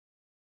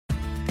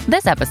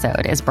This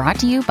episode is brought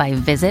to you by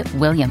Visit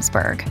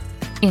Williamsburg.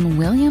 In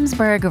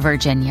Williamsburg,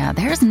 Virginia,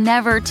 there's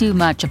never too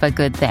much of a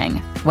good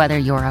thing. Whether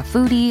you're a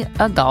foodie,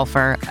 a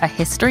golfer, a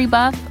history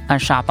buff, a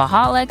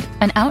shopaholic,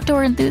 an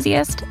outdoor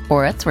enthusiast,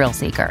 or a thrill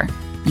seeker,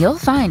 you'll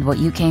find what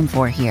you came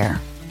for here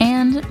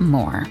and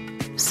more.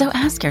 So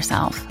ask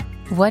yourself,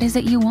 what is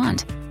it you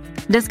want?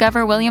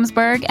 Discover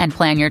Williamsburg and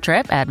plan your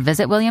trip at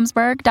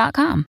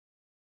visitwilliamsburg.com.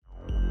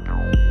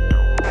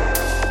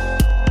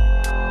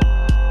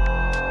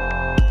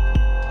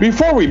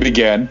 Before we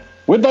begin,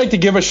 we'd like to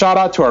give a shout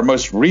out to our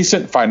most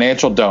recent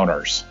financial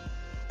donors.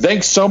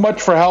 Thanks so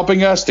much for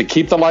helping us to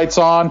keep the lights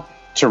on,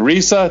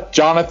 Teresa,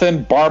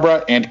 Jonathan,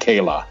 Barbara, and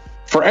Kayla.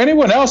 For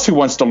anyone else who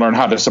wants to learn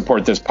how to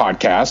support this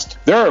podcast,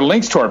 there are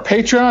links to our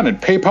Patreon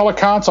and PayPal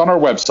accounts on our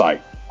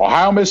website,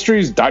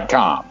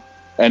 ohiomysteries.com.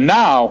 And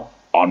now,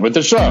 on with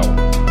the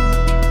show.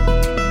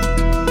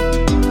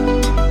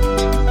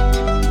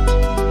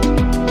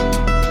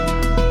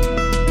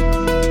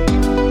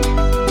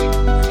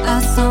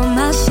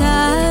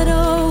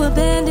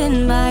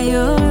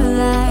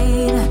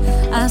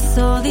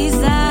 Saw these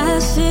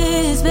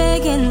ashes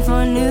begging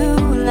for new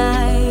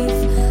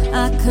life.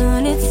 I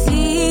couldn't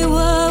see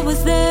what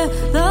was there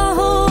the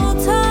whole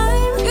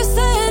time. You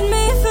set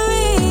me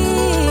free.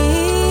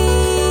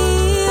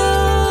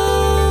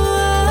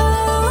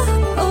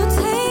 Oh,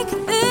 take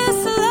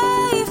this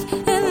life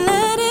and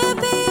let it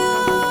be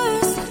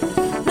yours.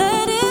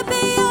 Let it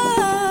be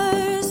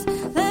yours.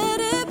 Let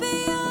it be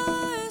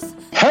yours.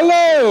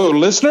 Hello,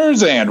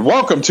 listeners, and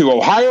welcome to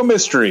Ohio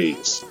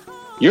Mysteries.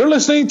 You're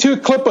listening to a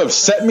clip of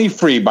Set Me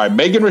Free by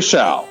Megan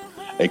Rochelle,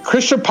 a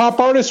Christian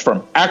pop artist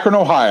from Akron,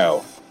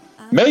 Ohio.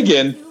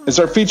 Megan is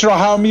our featured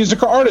Ohio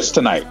musical artist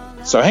tonight,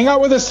 so hang out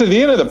with us to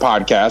the end of the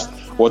podcast.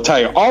 We'll tell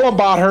you all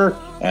about her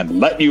and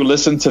let you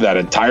listen to that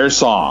entire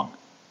song.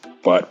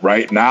 But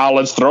right now,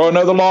 let's throw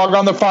another log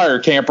on the fire,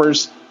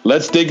 campers.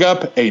 Let's dig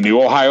up a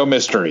new Ohio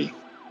mystery.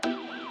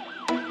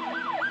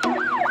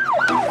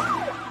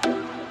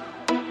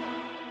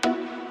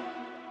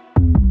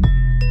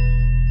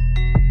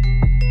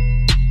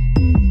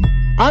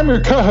 I'm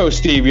your co-host,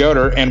 Steve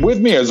Yoder, and with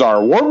me is our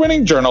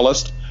award-winning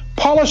journalist,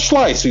 Paula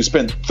Schleiss, who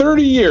spent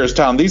 30 years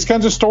telling these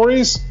kinds of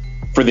stories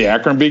for the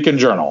Akron Beacon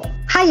Journal.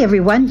 Hi,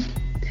 everyone.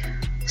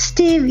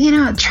 Steve,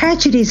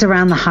 tragedies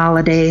around the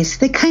holidays,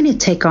 they kind of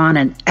take on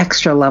an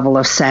extra level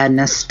of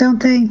sadness,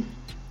 don't they?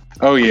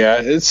 Oh, yeah.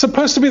 It's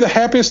supposed to be the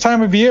happiest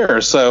time of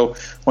year, so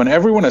when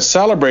everyone is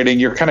celebrating,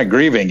 you're kind of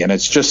grieving, and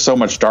it's just so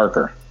much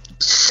darker.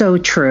 So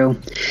true.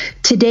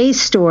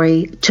 Today's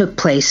story took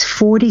place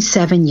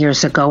 47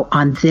 years ago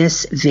on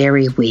this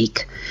very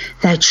week.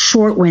 That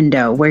short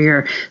window where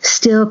you're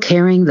still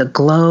carrying the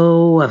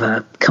glow of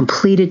a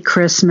completed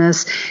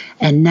Christmas,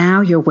 and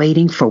now you're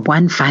waiting for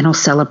one final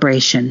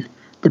celebration,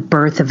 the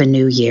birth of a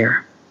new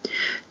year.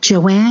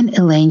 Joanne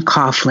Elaine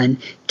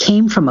Coughlin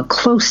came from a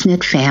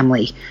close-knit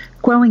family,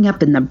 growing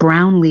up in the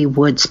Brownlee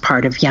Woods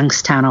part of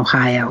Youngstown,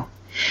 Ohio.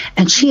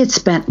 And she had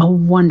spent a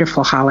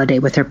wonderful holiday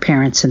with her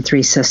parents and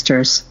three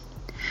sisters.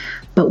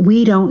 But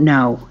we don't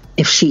know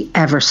if she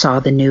ever saw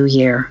the new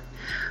year.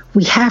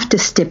 We have to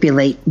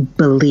stipulate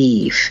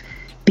believe,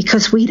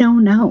 because we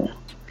don't know.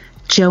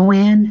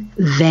 Joanne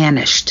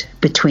vanished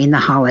between the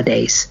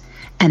holidays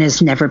and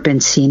has never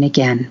been seen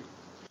again.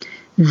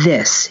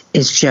 This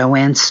is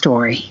Joanne's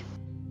story.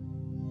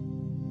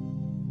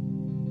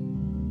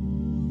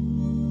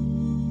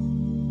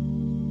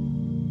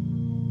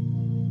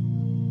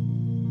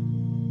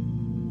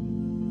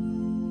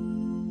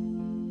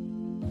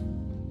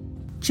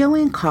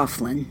 Joanne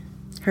Coughlin,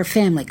 her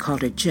family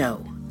called her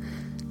Jo,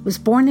 was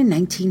born in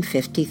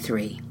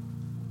 1953.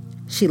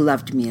 She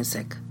loved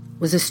music,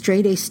 was a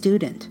straight-A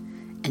student,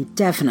 and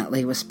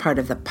definitely was part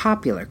of the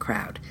popular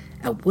crowd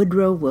at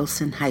Woodrow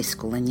Wilson High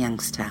School in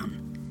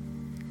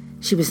Youngstown.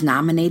 She was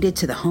nominated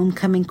to the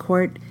homecoming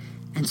court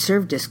and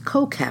served as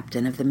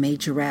co-captain of the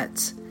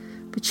Majorettes,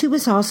 but she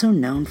was also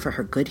known for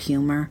her good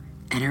humor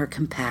and her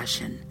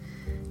compassion.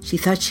 She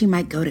thought she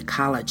might go to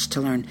college to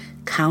learn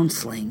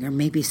counseling or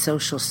maybe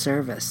social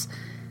service.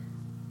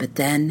 But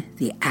then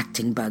the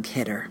acting bug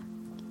hit her.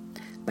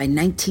 By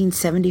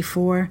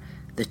 1974,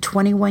 the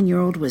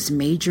 21-year-old was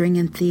majoring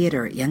in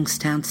theater at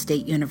Youngstown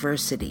State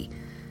University,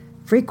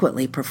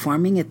 frequently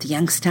performing at the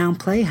Youngstown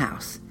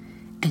Playhouse,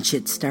 and she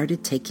had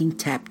started taking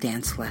tap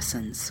dance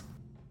lessons.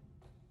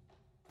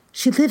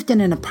 She lived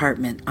in an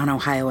apartment on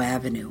Ohio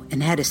Avenue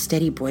and had a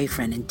steady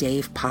boyfriend in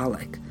Dave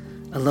Pollock,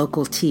 a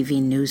local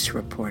TV news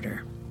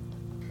reporter.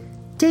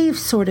 Dave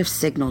sort of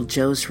signaled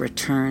Jo's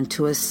return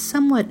to a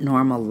somewhat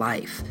normal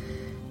life,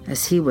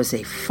 as he was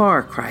a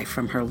far cry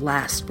from her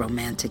last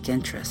romantic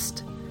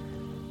interest.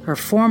 Her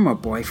former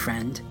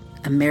boyfriend,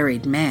 a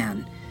married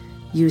man,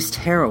 used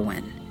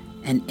heroin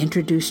and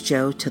introduced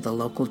Jo to the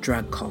local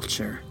drug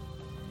culture.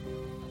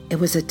 It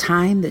was a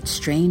time that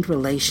strained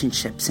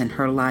relationships in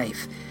her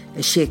life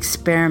as she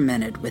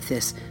experimented with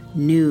this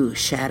new,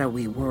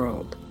 shadowy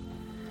world.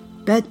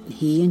 But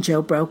he and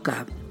Jo broke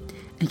up,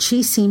 and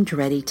she seemed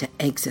ready to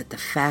exit the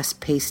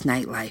fast-paced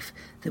nightlife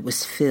that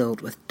was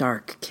filled with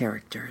dark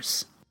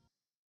characters.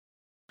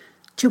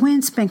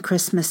 Joanne spent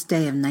Christmas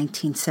Day of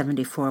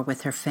 1974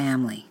 with her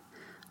family.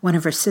 One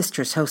of her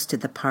sisters hosted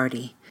the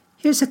party.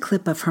 Here's a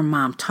clip of her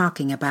mom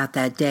talking about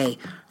that day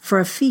for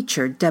a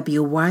feature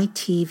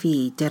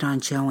WYTV did on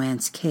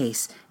Joanne's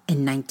case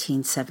in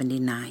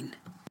 1979.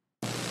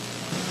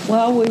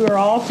 Well, we were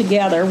all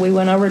together. We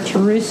went over to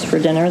Ruth's for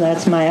dinner.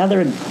 That's my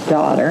other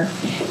daughter.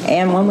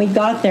 And when we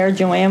got there,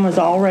 Joanne was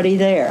already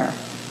there.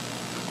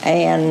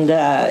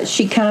 And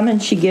she come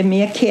and she gave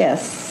me a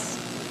kiss.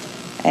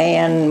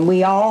 And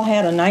we all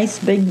had a nice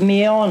big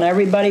meal, and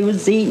everybody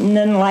was eating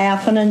and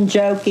laughing and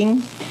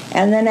joking.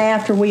 And then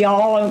after we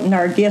all opened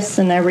our gifts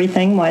and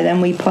everything, well,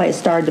 then we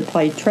started to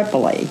play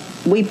Tripoli.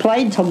 We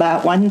played till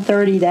about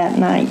 1:30 that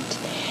night.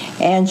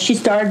 And she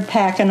started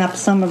packing up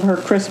some of her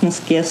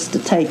Christmas gifts to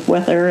take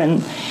with her.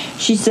 And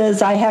she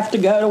says, I have to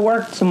go to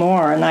work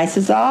tomorrow. And I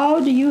says,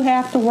 oh, do you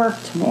have to work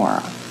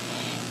tomorrow?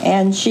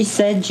 And she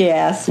said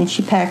yes, and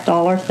she packed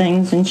all her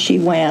things and she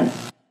went.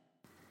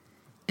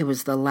 It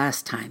was the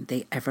last time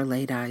they ever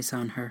laid eyes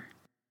on her.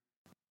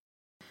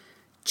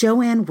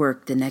 Joanne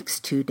worked the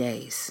next 2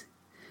 days.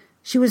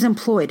 She was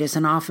employed as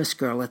an office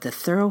girl at the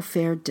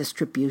Thoroughfare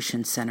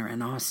Distribution Center in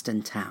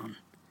Austintown.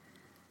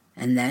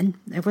 And then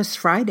there was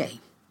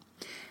Friday.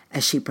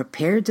 As she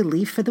prepared to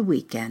leave for the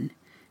weekend,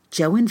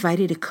 Jo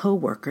invited a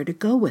coworker to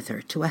go with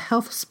her to a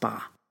health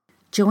spa.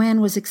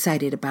 Joanne was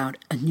excited about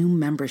a new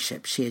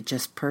membership she had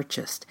just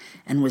purchased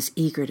and was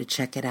eager to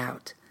check it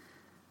out.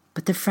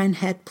 But the friend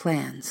had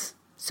plans,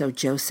 so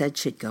Jo said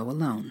she'd go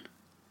alone.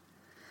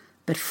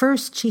 But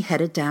first she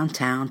headed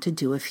downtown to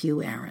do a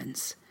few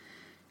errands.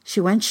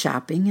 She went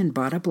shopping and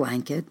bought a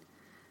blanket,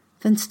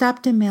 then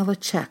stopped to mail a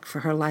check for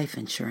her life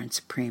insurance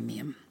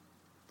premium.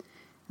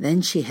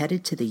 Then she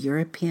headed to the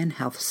European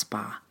Health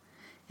Spa.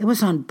 It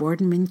was on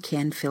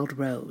Boardman-Canfield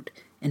Road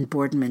in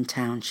Boardman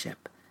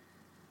Township.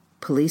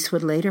 Police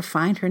would later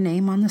find her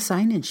name on the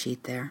sign-in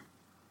sheet there.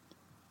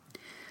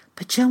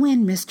 But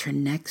Joanne missed her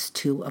next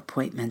 2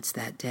 appointments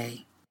that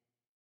day.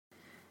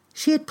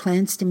 She had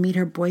plans to meet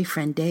her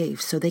boyfriend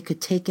Dave so they could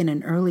take in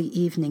an early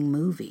evening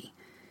movie.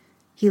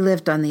 He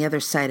lived on the other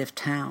side of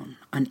town,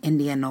 on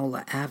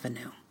Indianola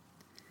Avenue.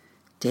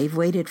 Dave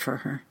waited for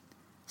her,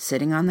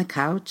 sitting on the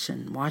couch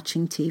and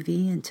watching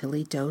TV until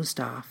he dozed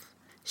off.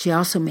 She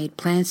also made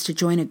plans to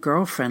join a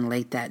girlfriend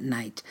late that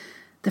night.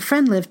 The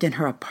friend lived in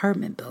her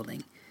apartment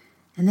building,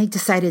 and they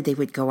decided they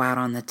would go out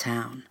on the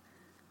town.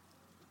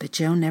 But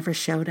Jo never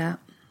showed up.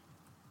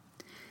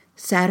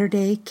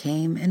 Saturday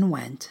came and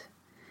went,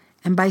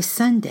 and by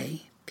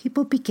Sunday,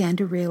 people began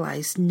to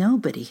realize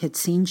nobody had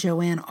seen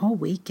Joanne all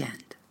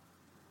weekend.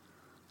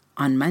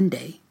 On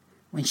Monday,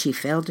 when she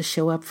failed to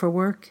show up for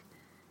work,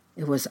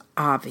 it was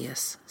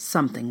obvious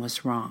something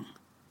was wrong.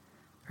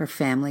 Her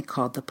family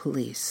called the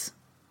police.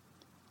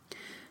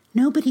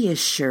 Nobody is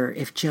sure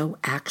if Jo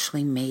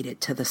actually made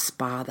it to the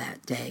spa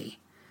that day.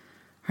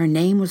 Her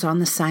name was on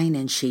the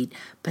sign-in sheet,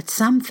 but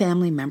some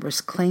family members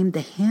claimed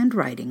the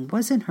handwriting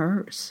wasn't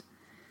hers,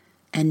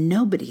 and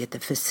nobody at the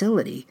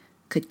facility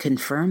could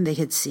confirm they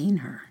had seen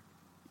her.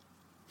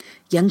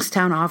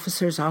 Youngstown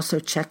officers also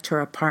checked her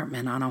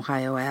apartment on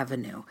Ohio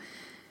Avenue.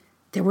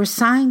 There were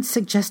signs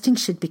suggesting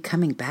she'd be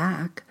coming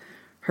back.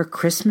 Her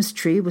Christmas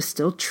tree was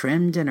still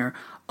trimmed and her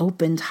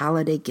opened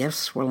holiday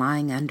gifts were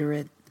lying under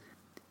it.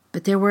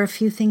 But there were a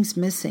few things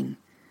missing,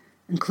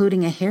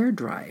 including a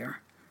hairdryer,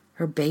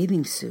 her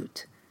bathing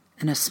suit,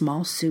 and a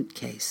small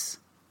suitcase.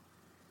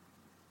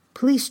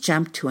 Police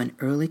jumped to an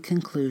early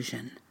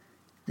conclusion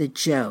that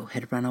Jo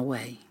had run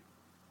away.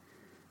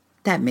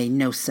 That made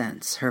no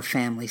sense, her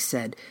family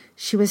said.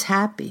 She was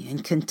happy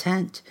and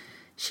content.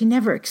 She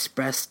never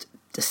expressed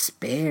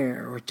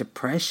despair or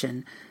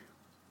depression.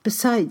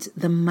 Besides,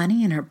 the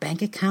money in her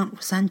bank account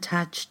was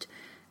untouched,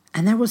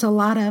 and there was a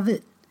lot of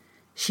it.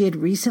 She had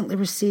recently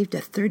received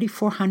a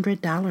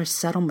 $3,400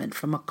 settlement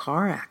from a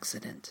car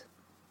accident.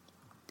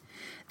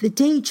 The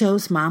day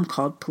Jo's mom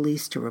called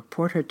police to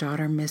report her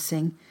daughter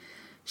missing,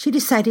 she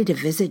decided to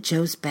visit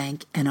Jo's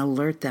bank and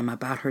alert them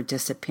about her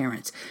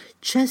disappearance,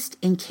 just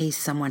in case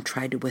someone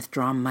tried to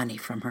withdraw money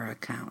from her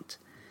account.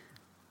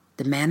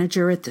 The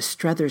manager at the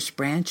Struthers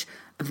branch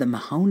of the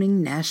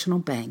Mahoning National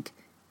Bank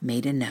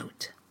made a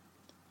note.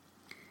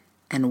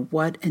 And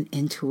what an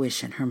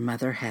intuition her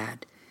mother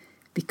had,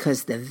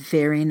 because the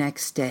very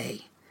next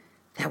day,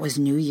 that was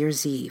New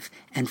Year's Eve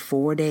and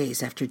 4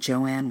 days after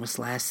Joanne was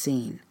last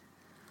seen,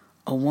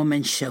 a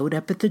woman showed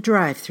up at the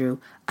drive-thru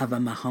of a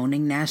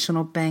Mahoning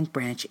National Bank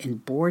branch in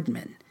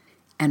Boardman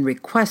and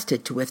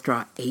requested to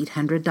withdraw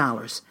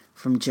 $800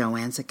 from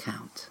Joanne's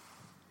account.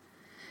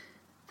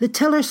 The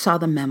teller saw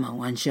the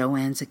memo on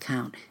Joanne's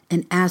account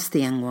and asked the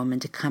young woman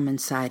to come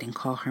inside and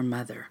call her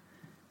mother.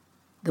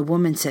 The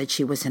woman said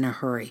she was in a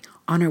hurry,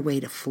 on her way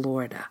to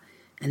Florida,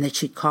 and that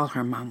she'd call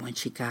her mom when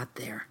she got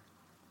there.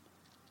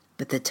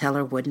 But the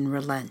teller wouldn't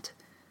relent,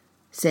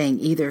 saying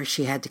either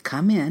she had to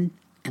come in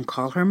and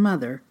call her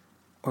mother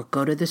or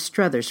go to the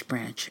Struthers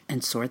branch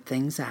and sort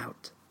things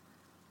out.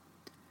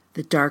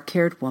 The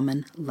dark-haired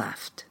woman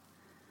left.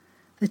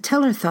 The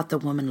teller thought the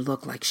woman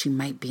looked like she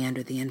might be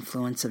under the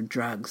influence of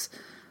drugs,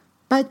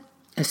 but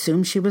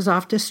assumed she was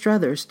off to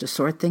Struthers to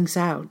sort things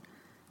out.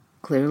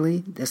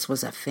 Clearly, this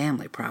was a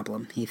family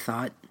problem, he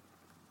thought.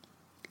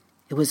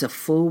 It was a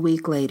full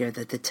week later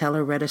that the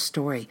teller read a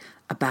story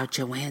about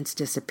Joanne's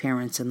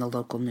disappearance in the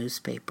local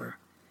newspaper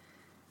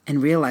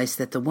and realized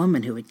that the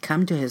woman who had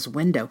come to his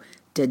window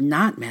did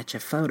not match a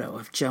photo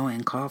of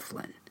Joanne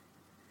Coughlin.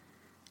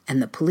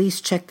 And the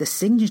police checked the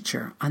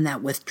signature on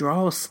that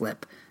withdrawal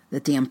slip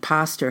that the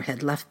imposter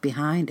had left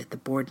behind at the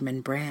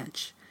Boardman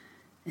branch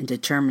and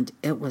determined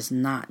it was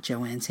not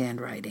Joanne's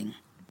handwriting.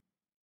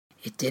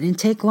 It didn't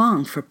take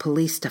long for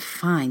police to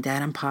find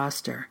that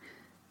imposter,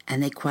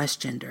 and they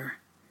questioned her.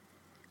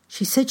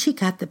 She said she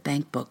got the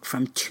bank book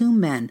from two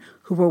men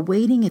who were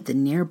waiting at the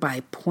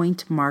nearby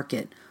Point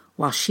Market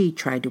while she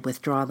tried to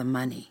withdraw the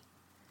money.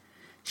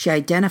 She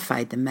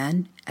identified the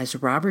men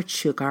as Robert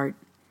Shugart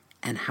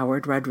and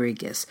Howard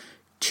Rodriguez,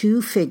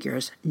 two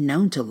figures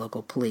known to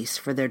local police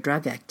for their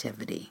drug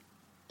activity.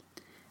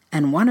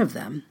 And one of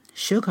them,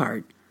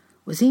 Shugart,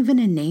 was even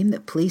a name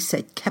that police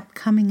said kept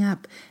coming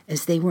up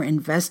as they were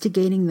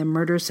investigating the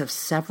murders of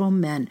several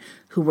men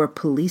who were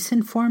police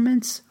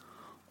informants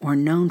or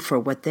known for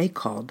what they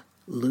called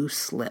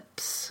loose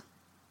lips.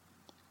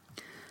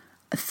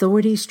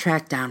 Authorities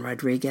tracked down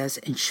Rodriguez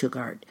and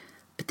Shugart,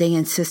 but they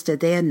insisted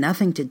they had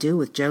nothing to do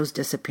with Joe's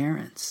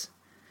disappearance.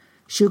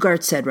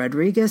 Shugart said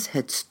Rodriguez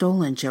had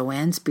stolen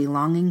Joanne's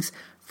belongings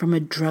from a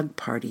drug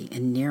party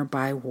in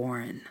nearby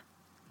Warren.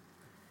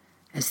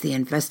 As the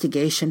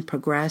investigation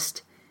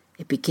progressed,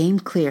 it became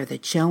clear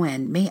that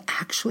Joanne may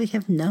actually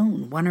have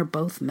known one or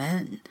both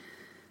men.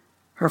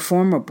 Her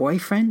former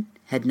boyfriend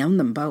had known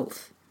them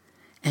both,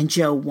 and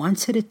Joe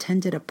once had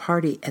attended a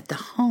party at the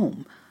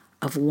home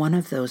of one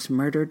of those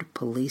murdered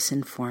police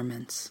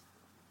informants.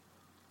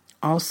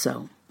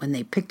 Also, when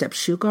they picked up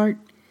Shugart,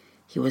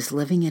 he was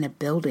living in a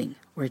building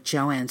where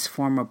Joanne's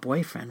former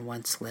boyfriend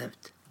once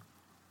lived.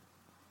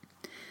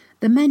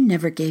 The men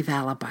never gave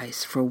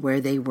alibis for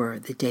where they were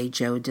the day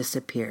Joe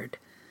disappeared,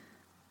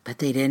 but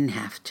they didn't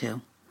have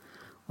to.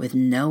 With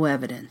no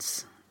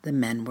evidence, the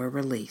men were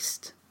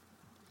released.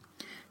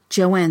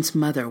 Joanne's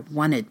mother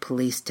wanted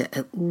police to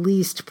at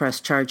least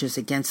press charges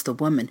against the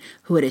woman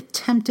who had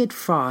attempted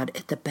fraud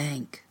at the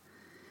bank.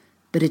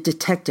 But a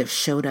detective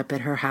showed up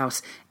at her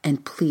house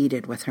and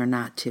pleaded with her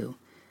not to.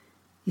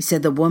 He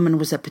said the woman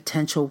was a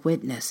potential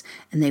witness,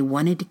 and they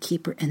wanted to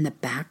keep her in the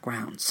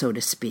background, so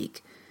to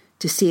speak,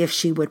 to see if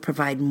she would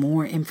provide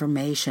more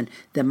information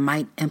that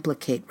might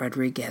implicate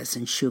Rodriguez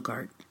and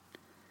Shugart.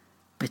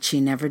 But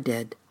she never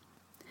did.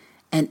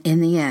 And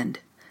in the end,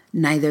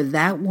 neither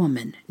that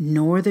woman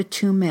nor the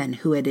two men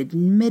who had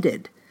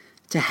admitted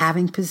to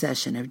having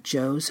possession of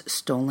Joe's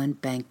stolen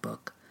bank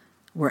book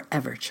were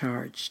ever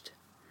charged.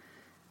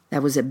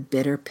 That was a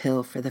bitter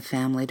pill for the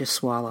family to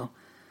swallow,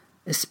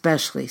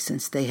 especially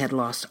since they had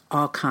lost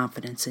all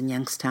confidence in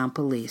Youngstown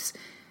police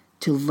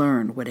to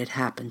learn what had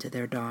happened to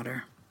their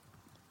daughter.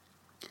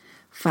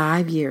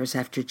 5 years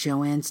after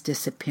Joanne's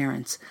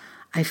disappearance,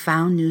 I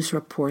found news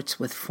reports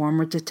with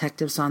former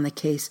detectives on the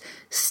case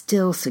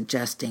still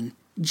suggesting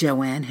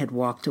Joanne had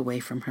walked away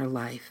from her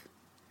life.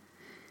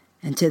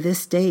 And to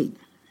this date,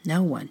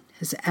 no one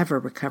has ever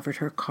recovered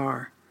her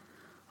car,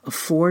 a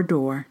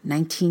 4-door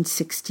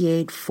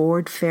 1968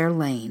 Ford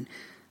Fairlane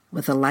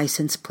with a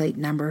license plate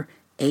number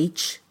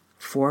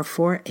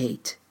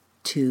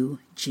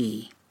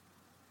H4482G.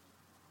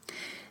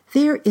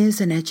 There is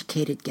an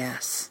educated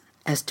guess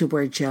as to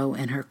where Joe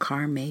and her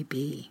car may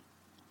be.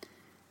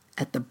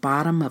 At the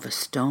bottom of a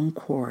stone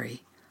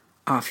quarry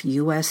off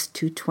US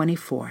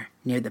 224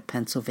 near the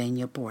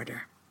Pennsylvania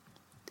border.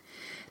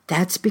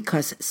 That's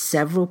because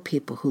several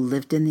people who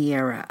lived in the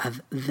area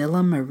of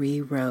Villa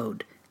Marie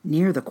Road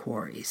near the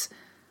quarries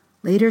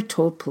later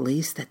told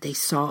police that they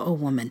saw a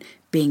woman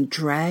being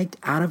dragged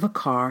out of a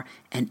car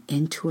and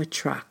into a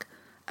truck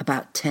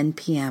about 10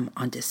 p.m.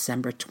 on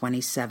December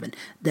 27,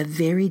 the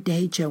very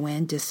day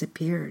Joanne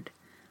disappeared.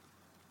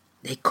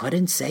 They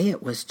couldn't say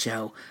it was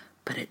Joe,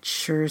 but it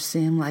sure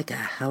seemed like a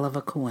hell of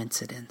a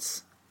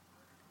coincidence.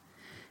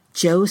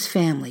 Joe's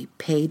family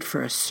paid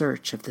for a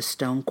search of the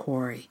stone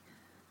quarry,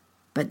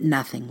 but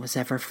nothing was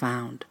ever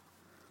found.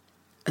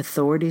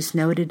 Authorities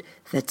noted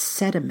that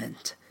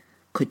sediment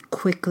could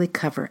quickly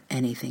cover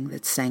anything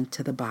that sank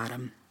to the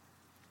bottom.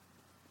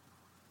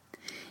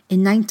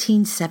 In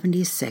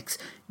 1976,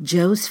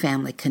 Joe's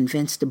family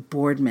convinced the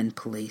Boardman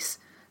police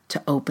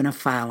to open a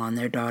file on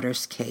their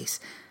daughter's case.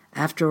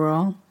 After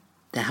all,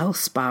 the health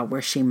spa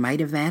where she might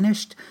have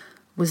vanished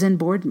was in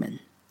Boardman,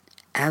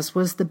 as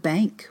was the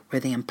bank where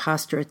the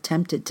imposter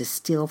attempted to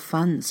steal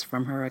funds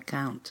from her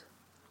account.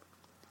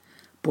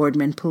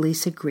 Boardman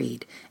police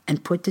agreed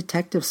and put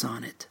detectives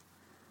on it,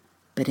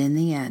 but in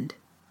the end,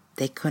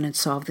 they couldn't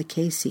solve the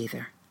case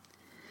either.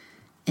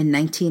 In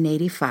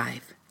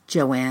 1985,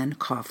 Joanne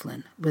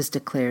Coughlin was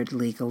declared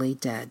legally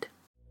dead.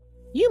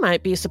 You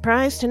might be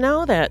surprised to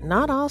know that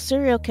not all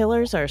serial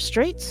killers are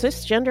straight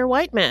cisgender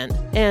white men,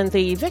 and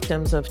the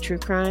victims of true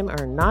crime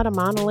are not a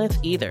monolith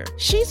either.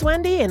 She's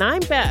Wendy and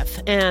I'm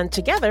Beth, and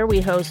together we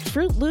host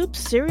Fruit Loops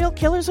Serial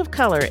Killers of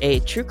Color,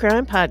 a true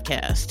crime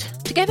podcast.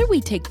 Together we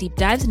take deep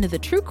dives into the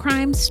true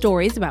crime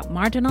stories about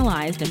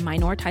marginalized and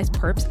minoritized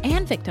perps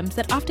and victims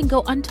that often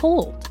go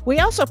untold. We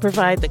also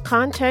provide the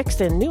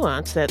context and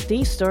nuance that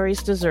these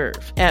stories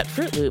deserve. At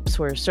Fruit Loops,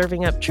 we're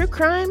serving up true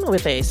crime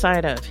with a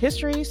side of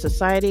history,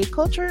 society,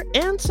 culture,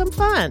 and some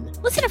fun.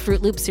 Listen to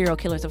Fruit Loops Serial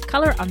Killers of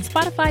Color on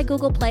Spotify,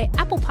 Google Play,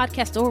 Apple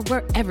Podcasts, or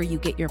wherever you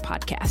get your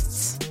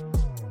podcasts.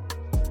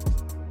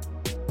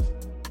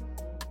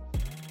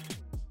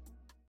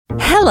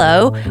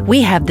 Hello,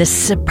 we have this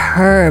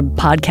superb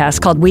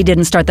podcast called We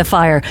Didn't Start the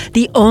Fire,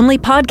 the only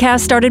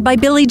podcast started by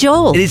Billy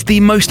Joel. It is the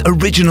most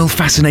original,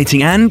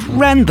 fascinating, and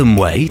random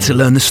way to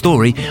learn the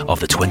story of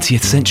the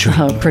 20th century.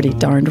 Oh, pretty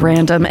darned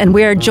random. And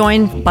we are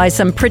joined by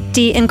some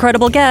pretty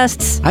incredible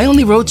guests. I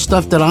only wrote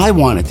stuff that I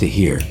wanted to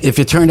hear. If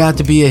it turned out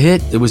to be a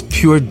hit, it was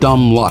pure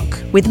dumb luck.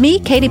 With me,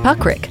 Katie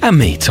Puckrick. And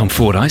me, Tom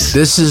Fordyce.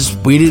 This is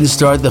We Didn't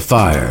Start the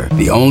Fire,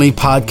 the only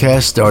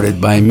podcast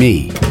started by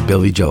me,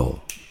 Billy Joel.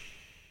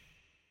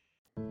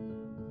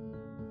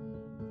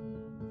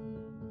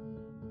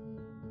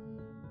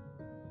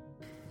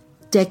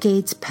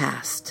 Decades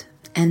passed,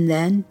 and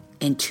then,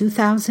 in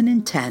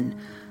 2010,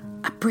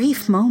 a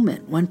brief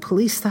moment when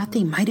police thought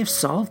they might have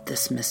solved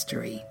this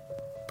mystery.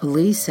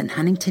 Police in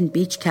Huntington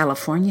Beach,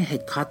 California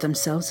had caught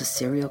themselves a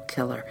serial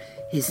killer.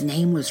 His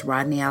name was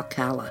Rodney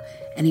Alcala,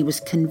 and he was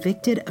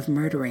convicted of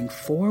murdering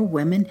 4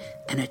 women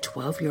and a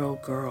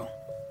 12-year-old girl.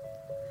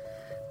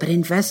 But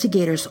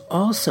investigators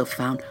also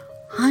found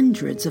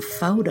hundreds of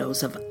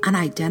photos of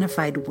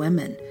unidentified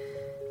women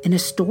in a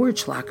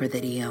storage locker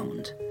that he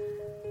owned,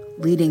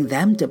 leading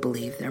them to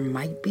believe there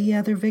might be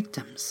other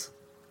victims.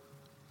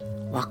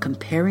 While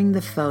comparing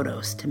the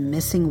photos to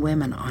missing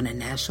women on a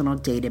national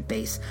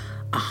database,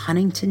 a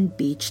Huntington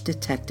Beach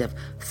detective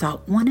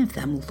thought one of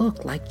them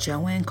looked like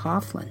Joanne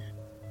Coughlin,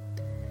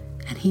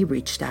 and he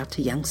reached out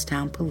to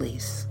Youngstown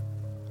police.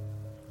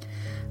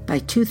 By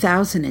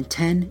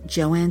 2010,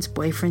 Joanne's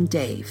boyfriend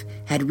Dave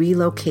had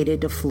relocated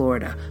to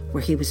Florida,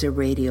 where he was a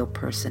radio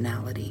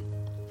personality,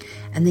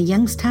 and the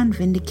Youngstown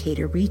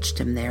Vindicator reached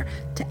him there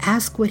to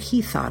ask what he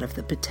thought of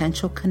the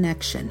potential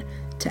connection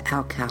to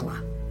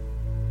Alcala.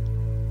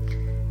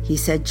 He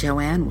said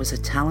Joanne was a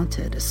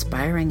talented,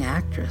 aspiring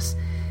actress,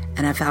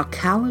 and if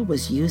Alcala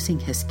was using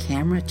his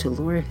camera to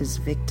lure his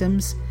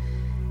victims,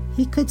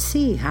 he could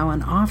see how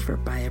an offer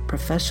by a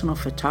professional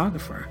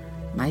photographer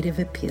might have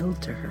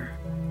appealed to her.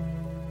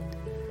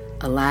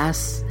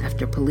 Alas,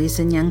 after police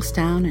in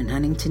Youngstown and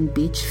Huntington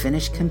Beach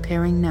finished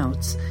comparing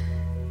notes,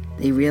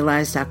 they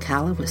realized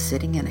Alcala was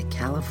sitting in a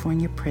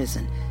California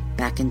prison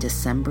back in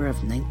December of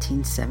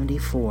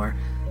 1974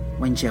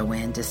 when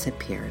Joanne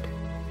disappeared.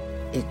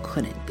 It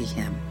couldn't be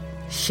him.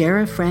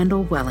 Sheriff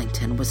Randall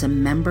Wellington was a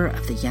member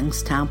of the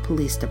Youngstown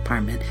Police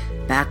Department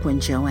back when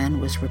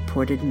Joanne was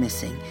reported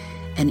missing,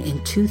 and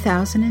in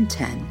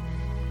 2010,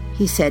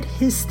 he said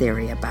his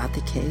theory about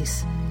the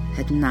case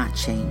had not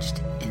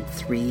changed in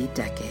 3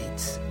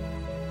 decades.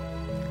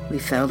 "We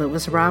felt it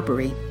was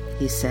robbery,"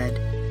 he said.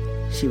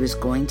 "She was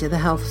going to the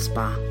health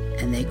spa,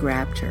 and they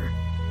grabbed her,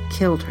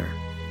 killed her,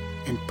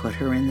 and put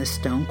her in the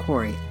stone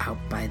quarry out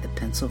by the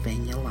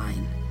Pennsylvania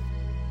line."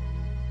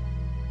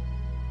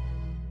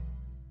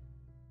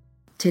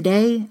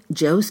 Today,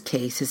 Joe's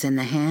case is in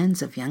the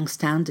hands of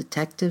Youngstown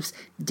detectives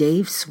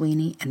Dave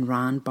Sweeney and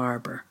Ron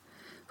Barber,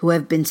 who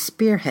have been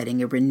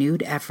spearheading a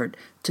renewed effort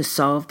to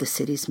solve the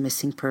city's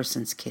missing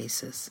persons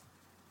cases.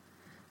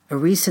 A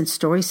recent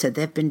story said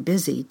they've been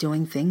busy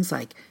doing things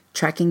like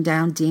tracking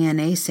down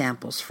DNA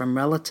samples from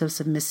relatives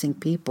of missing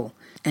people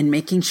and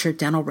making sure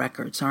dental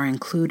records are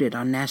included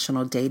on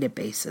national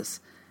databases.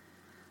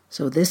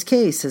 So this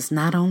case is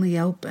not only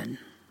open.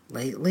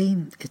 Lately,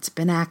 it's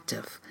been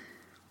active.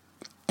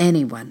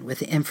 Anyone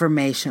with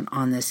information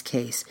on this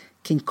case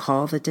can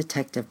call the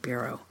Detective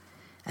Bureau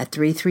at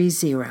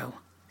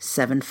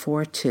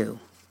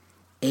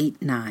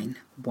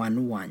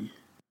 330-742-8911.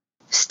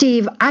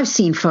 Steve, I've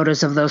seen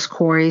photos of those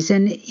quarries,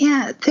 and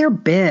yeah, they're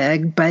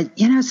big, but,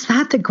 it's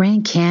not the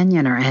Grand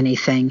Canyon or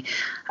anything.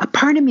 A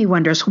part of me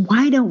wonders,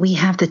 why don't we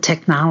have the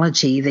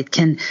technology that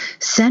can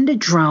send a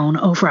drone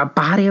over a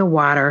body of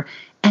water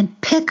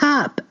and pick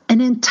up an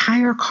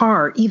entire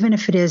car, even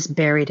if it is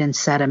buried in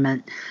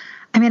sediment?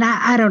 I mean,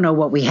 I don't know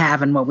what we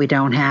have and what we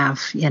don't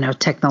have,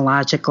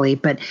 technologically,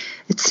 but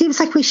it seems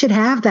like we should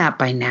have that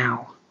by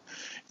now.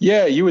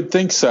 Yeah, you would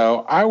think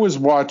so. I was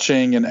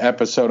watching an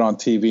episode on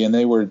TV, and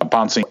they were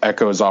bouncing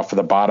echoes off of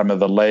the bottom of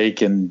the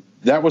lake, and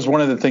that was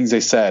one of the things they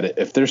said.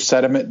 If there's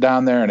sediment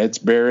down there and it's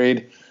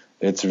buried,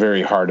 it's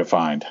very hard to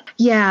find.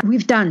 Yeah,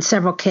 we've done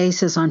several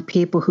cases on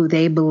people who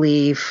they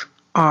believe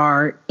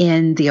are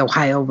in the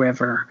Ohio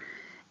River.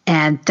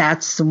 And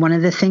that's one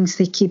of the things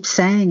they keep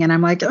saying. And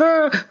I'm like,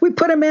 we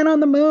put a man on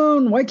the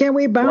moon. Why can't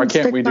we bounce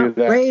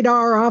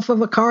radar off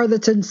of a car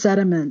that's in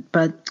sediment?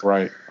 But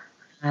right.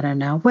 I don't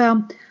know.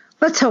 Well,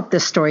 Let's hope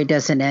this story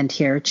doesn't end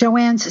here.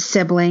 Joanne's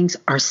siblings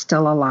are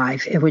still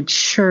alive. It would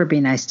sure be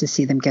nice to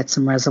see them get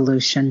some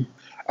resolution.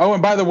 Oh,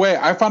 and by the way,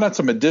 I found out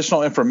some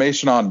additional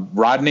information on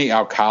Rodney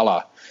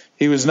Alcala.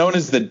 He was known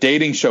as the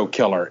dating show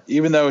killer.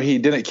 Even though he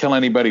didn't kill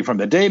anybody from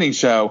the dating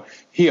show,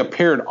 he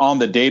appeared on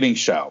the dating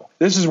show.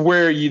 This is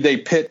where they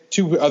pit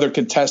two other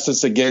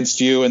contestants against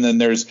you, and then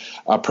there's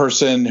a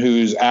person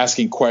who's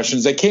asking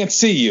questions. They can't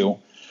see you,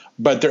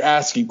 but they're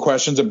asking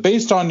questions. And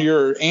based on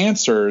your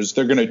answers,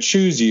 they're going to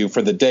choose you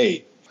for the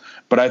date.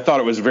 But I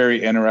thought it was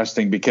very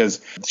interesting because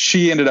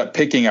she ended up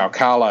picking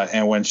Alcala,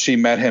 and when she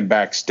met him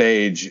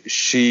backstage,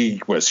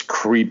 she was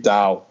creeped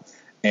out,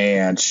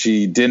 and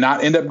she did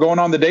not end up going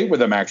on the date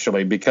with him,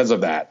 actually, because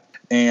of that.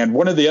 And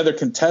one of the other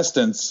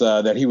contestants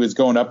that he was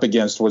going up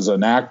against was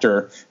an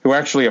actor who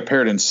actually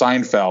appeared in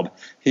Seinfeld.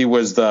 He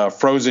was the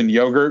frozen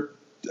yogurt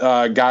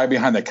guy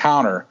behind the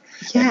counter.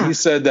 Yeah. And he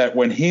said that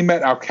when he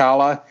met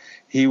Alcala,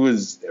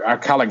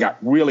 Alcala got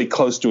really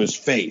close to his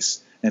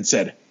face and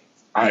said,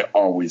 "I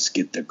always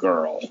get the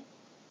girl."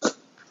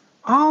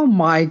 Oh,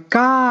 my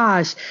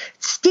gosh.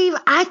 Steve,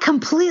 I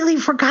completely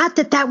forgot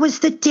that was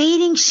the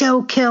dating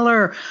show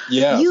killer.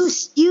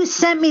 Yes. You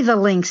sent me the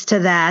links to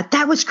that.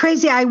 That was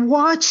crazy. I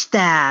watched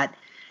that.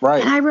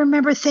 Right. And I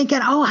remember thinking,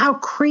 oh, how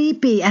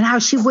creepy, and how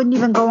she wouldn't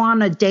even go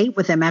on a date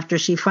with him after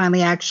she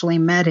finally actually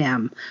met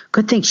him.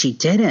 Good thing she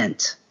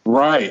didn't.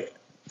 Right.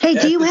 Hey,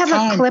 do you have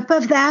a clip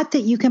of that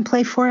you can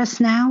play for us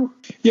now?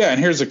 Yeah, and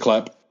here's a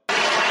clip.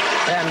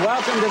 And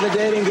welcome to the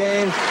dating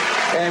game.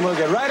 And we'll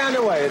get right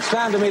underway. It's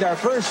time to meet our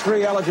first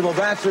three eligible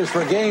bachelors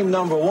for game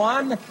number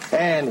 1.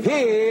 And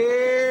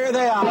here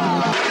they are.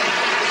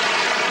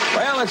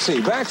 Well, let's see.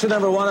 Bachelor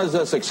number 1 is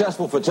a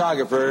successful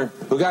photographer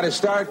who got his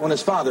start when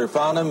his father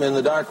found him in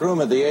the dark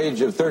room at the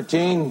age of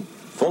 13,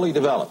 fully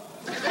developed.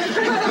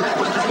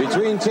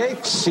 Between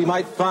takes, he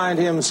might find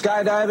him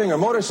skydiving or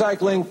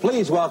motorcycling.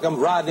 Please welcome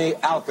Rodney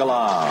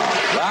Alcala.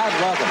 Rod,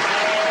 welcome.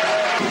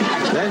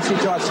 Then she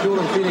taught school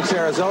in Phoenix,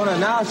 Arizona.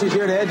 Now she's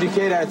here to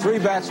educate our three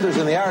bachelors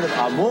in the art of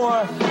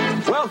amour.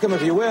 Welcome,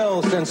 if you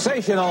will,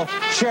 sensational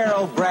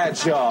Cheryl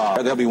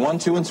Bradshaw. There'll be 1,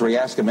 2, and 3.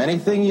 Ask them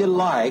anything you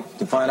like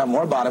to find out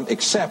more about them,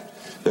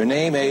 except their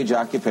name, age,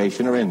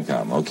 occupation, or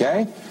income,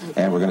 okay?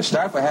 And we're going to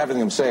start by having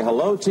them say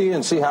hello to you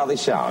and see how they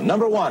sound.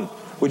 Number 1,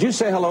 would you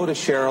say hello to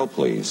Cheryl,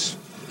 please?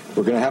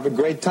 We're going to have a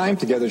great time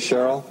together,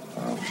 Cheryl.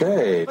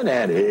 Okay.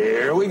 And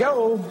here we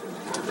go.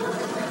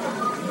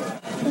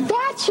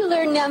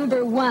 Bachelor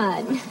number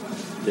 1.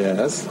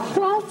 Yes?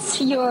 What's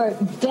your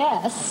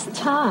best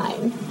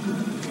time?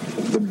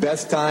 The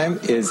best time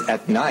is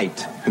at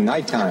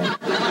nighttime.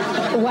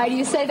 Why do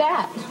you say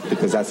that?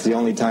 Because that's the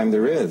only time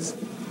there is.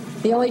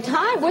 The only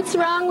time? What's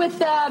wrong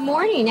with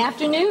morning,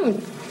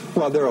 afternoon?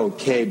 Well, they're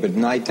okay, but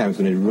nighttime's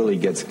when it really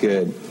gets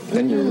good.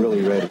 Then you're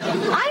really ready.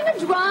 I'm a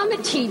drama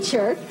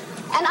teacher,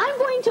 and I'm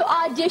going to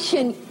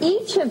audition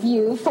each of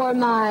you for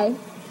my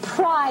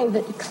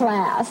private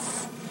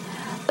class.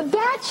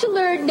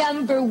 Bachelor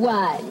number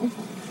 1.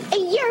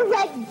 You're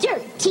a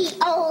dirty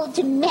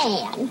old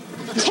man.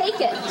 Take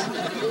it.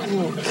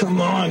 Oh, come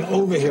on,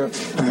 over here. Oh,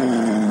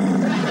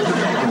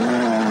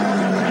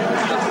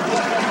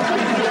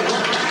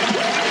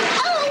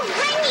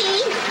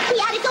 honey, we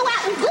ought Really? to go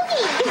out and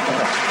boogie.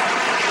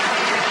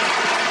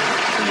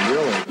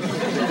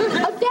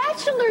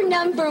 Bachelor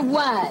number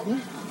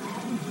 1.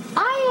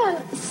 I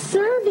am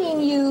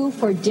serving you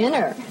for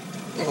dinner.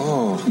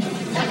 Oh.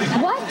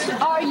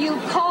 What are you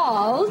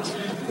called,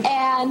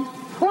 and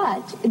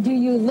what do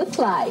you look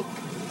like?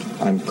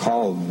 I'm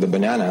called the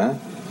Banana,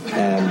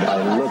 and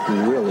I look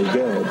really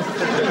good.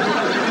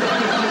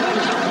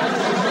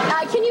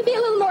 Can you be a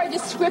little more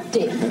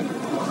descriptive?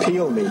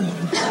 Peel me.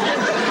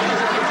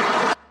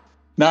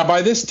 Now,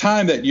 by this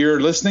time that you're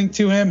listening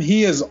to him,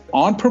 he is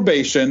on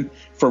probation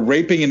for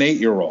raping an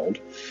 8-year-old,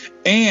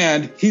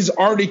 and he's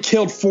already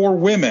killed 4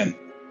 women.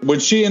 When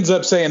she ends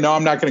up saying, no,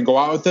 I'm not going to go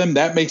out with them,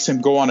 that makes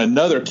him go on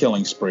another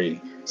killing spree.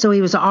 So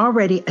he was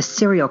already a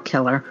serial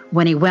killer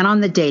when he went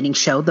on the dating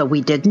show, though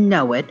we didn't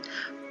know it.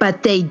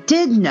 But they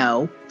did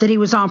know that he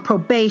was on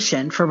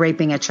probation for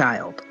raping a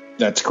child.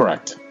 That's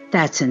correct.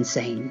 That's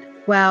insane.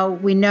 Well,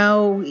 we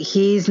know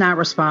he's not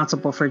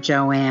responsible for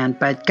Joanne,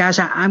 but gosh,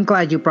 I'm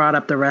glad you brought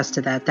up the rest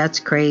of that. That's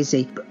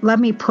crazy. Let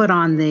me put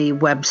on the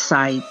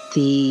website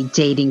the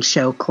dating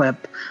show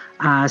clip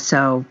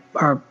so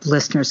our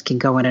listeners can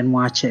go in and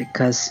watch it,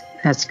 because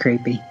that's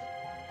creepy.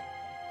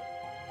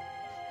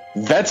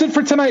 That's it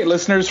for tonight,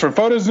 listeners. For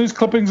photos, news,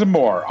 clippings, and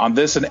more on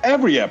this and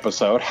every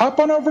episode, hop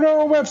on over to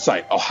our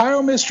website,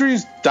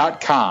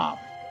 ohiomysteries.com.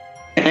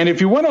 And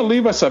if you want to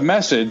leave us a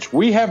message,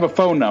 we have a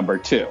phone number,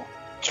 too.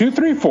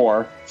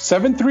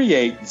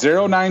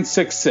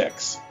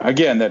 234-738-0966.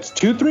 Again, that's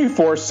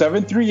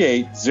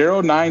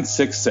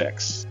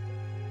 234-738-0966.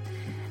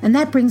 And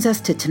that brings us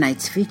to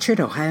tonight's featured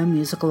Ohio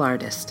musical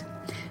artist.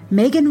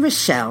 Megan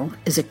Rochelle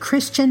is a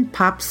Christian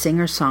pop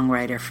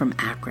singer-songwriter from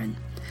Akron.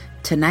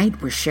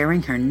 Tonight, we're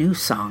sharing her new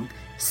song,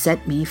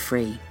 Set Me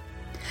Free.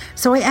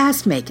 So I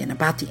asked Megan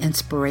about the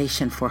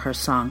inspiration for her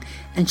song,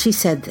 and she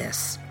said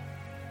this.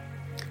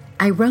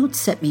 I wrote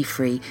Set Me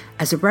Free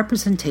as a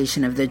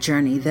representation of the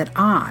journey that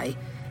I,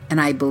 and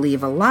I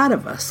believe a lot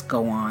of us,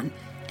 go on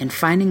in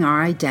finding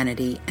our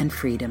identity and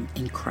freedom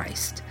in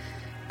Christ.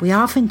 We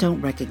often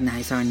don't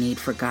recognize our need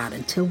for God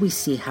until we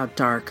see how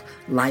dark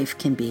life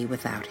can be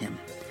without Him.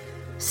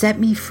 Set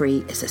Me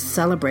Free is a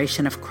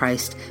celebration of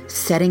Christ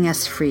setting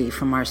us free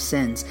from our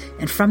sins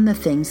and from the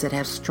things that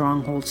have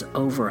strongholds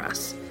over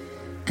us,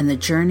 and the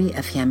journey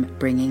of Him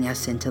bringing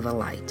us into the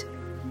light.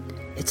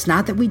 It's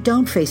not that we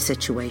don't face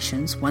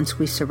situations once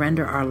we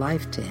surrender our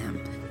life to Him.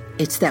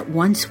 It's that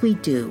once we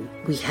do,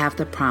 we have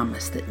the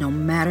promise that no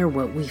matter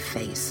what we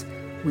face,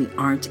 we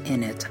aren't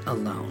in it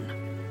alone.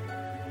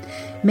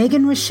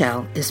 Megan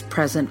Rochelle is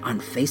present on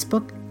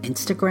Facebook,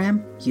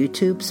 Instagram,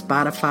 YouTube,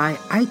 Spotify,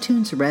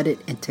 iTunes, Reddit,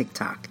 and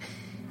TikTok.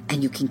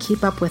 And you can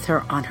keep up with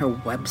her on her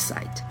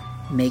website,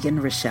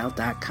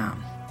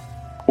 meganrochelle.com.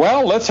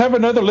 Well, let's have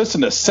another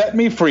listen to Set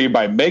Me Free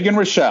by Megan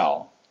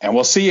Rochelle. And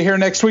we'll see you here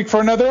next week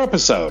for another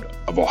episode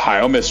of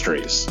Ohio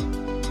Mysteries.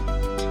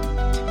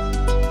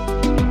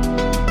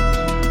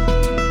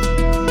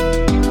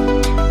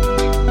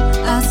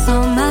 I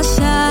saw my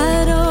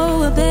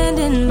shadow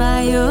abandoned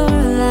by your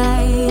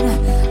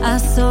light. I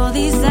saw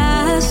these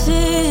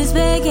ashes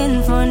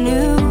begging for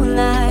new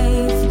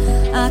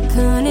life. I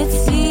couldn't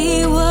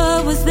see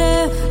what was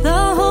there the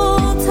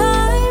whole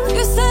time.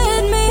 You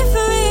set me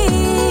free.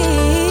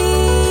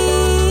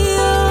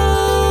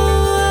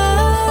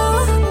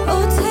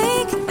 Oh,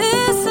 take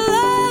this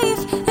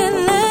life and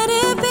let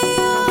it be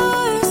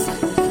yours.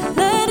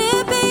 Let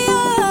it be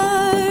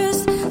yours.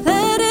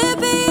 Let it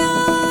be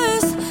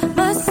yours.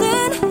 My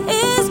sin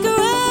is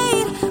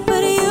great,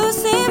 but you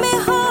see me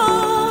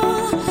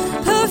whole,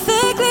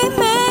 perfectly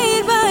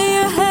made by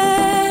your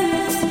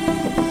hands.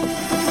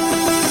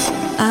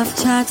 I've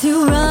tried to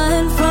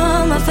run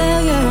from my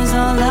failures,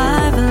 all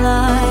I've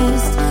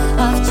lost.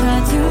 I've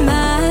tried to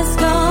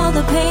mask all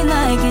the pain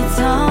like it's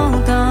all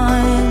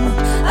gone.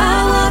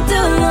 I walked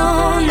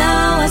alone,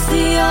 now I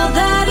see all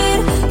that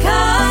it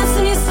costs,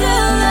 and you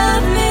still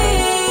love me.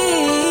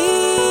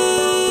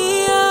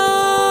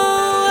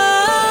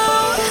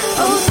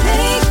 Oh,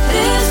 take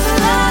this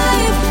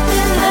life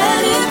and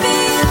let it be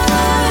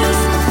yours.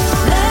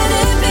 Let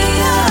it be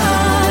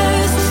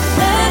yours.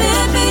 Let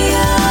it be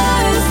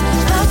yours.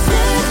 My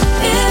sin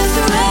is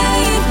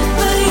great,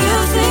 but you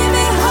see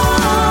me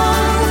whole,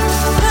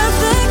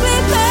 perfectly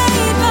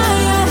made by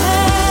your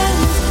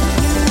hands.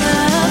 Your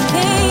love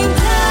came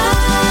down.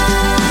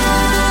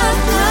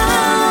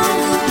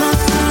 My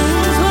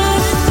sins were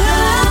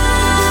drowned.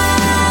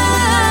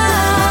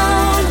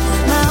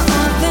 My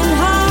open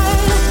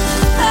heart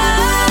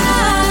found.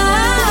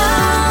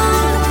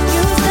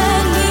 You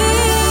set me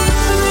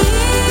free.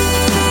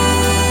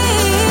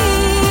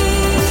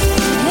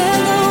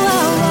 And though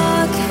I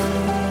walk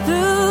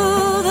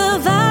through the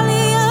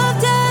valley of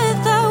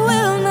death, I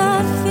will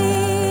not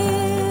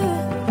fear.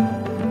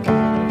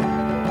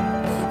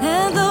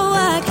 And though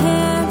I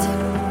can't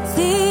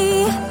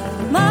see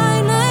my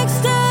next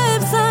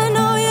steps, I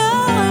know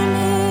you're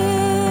near.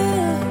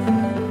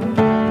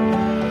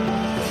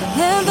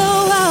 And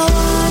though I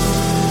walk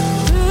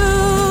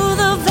through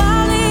the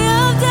valley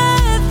of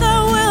death, I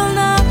will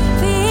not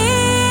fear.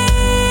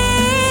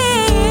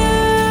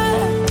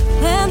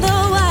 And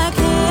though I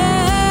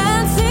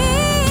can't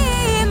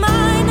see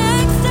my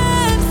next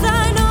steps,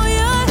 I know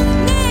you're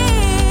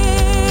near.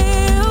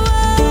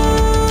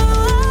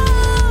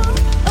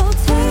 Oh,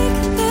 take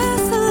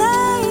this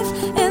life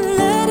and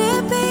let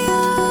it be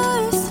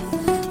yours.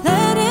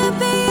 Let it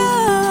be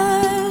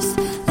yours.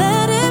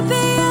 Let it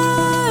be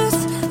yours.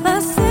 My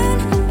sin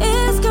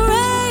is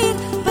great,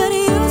 but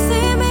you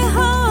see me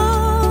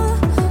whole,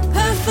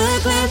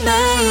 perfectly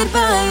made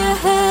by your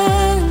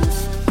hands.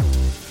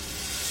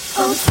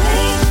 Oh,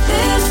 take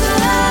this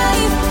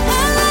life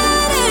and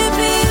let it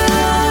be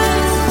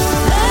yours.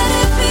 Let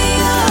it be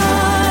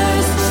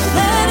yours.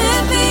 Let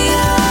it be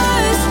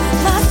yours.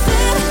 My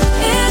sin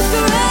is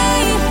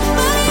great,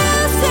 but you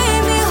see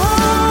me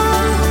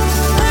whole,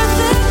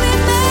 perfectly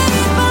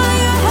made by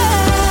your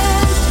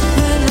hands.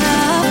 Your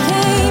love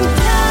came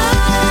down.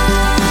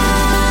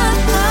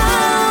 My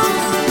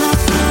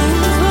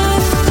sins were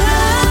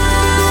drowned.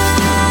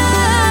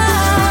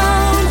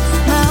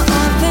 My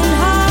open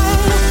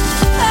heart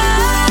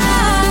found.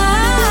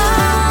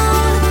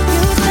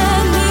 You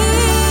set me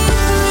free.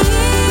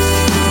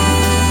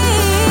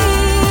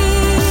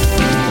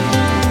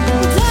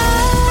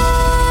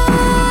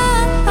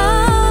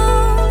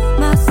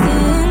 My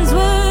sins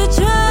were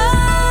drowned.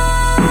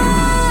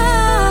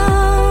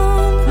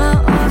 My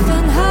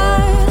orphan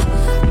heart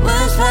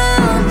was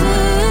found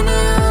in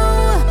you.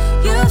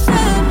 You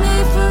set me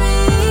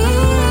free.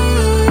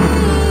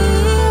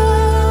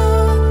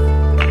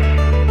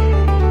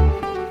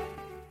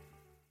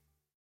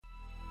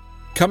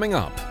 Coming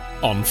up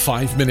on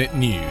 5 Minute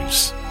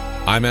News,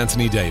 I'm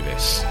Anthony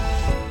Davis.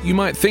 You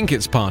might think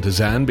it's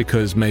partisan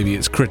because maybe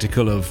it's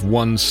critical of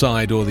one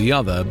side or the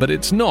other, but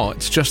it's not.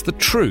 It's just the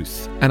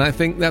truth. And I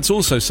think that's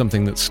also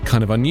something that's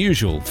kind of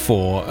unusual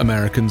for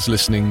Americans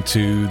listening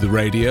to the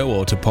radio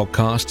or to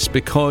podcasts,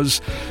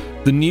 because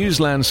The news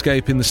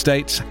landscape in the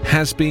States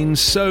has been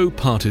so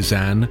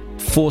partisan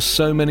for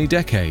so many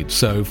decades,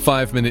 so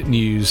 5 Minute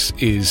News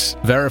is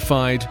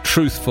verified,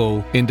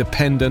 truthful,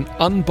 independent,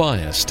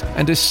 unbiased,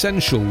 and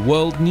essential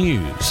world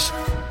news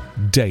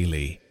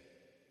daily.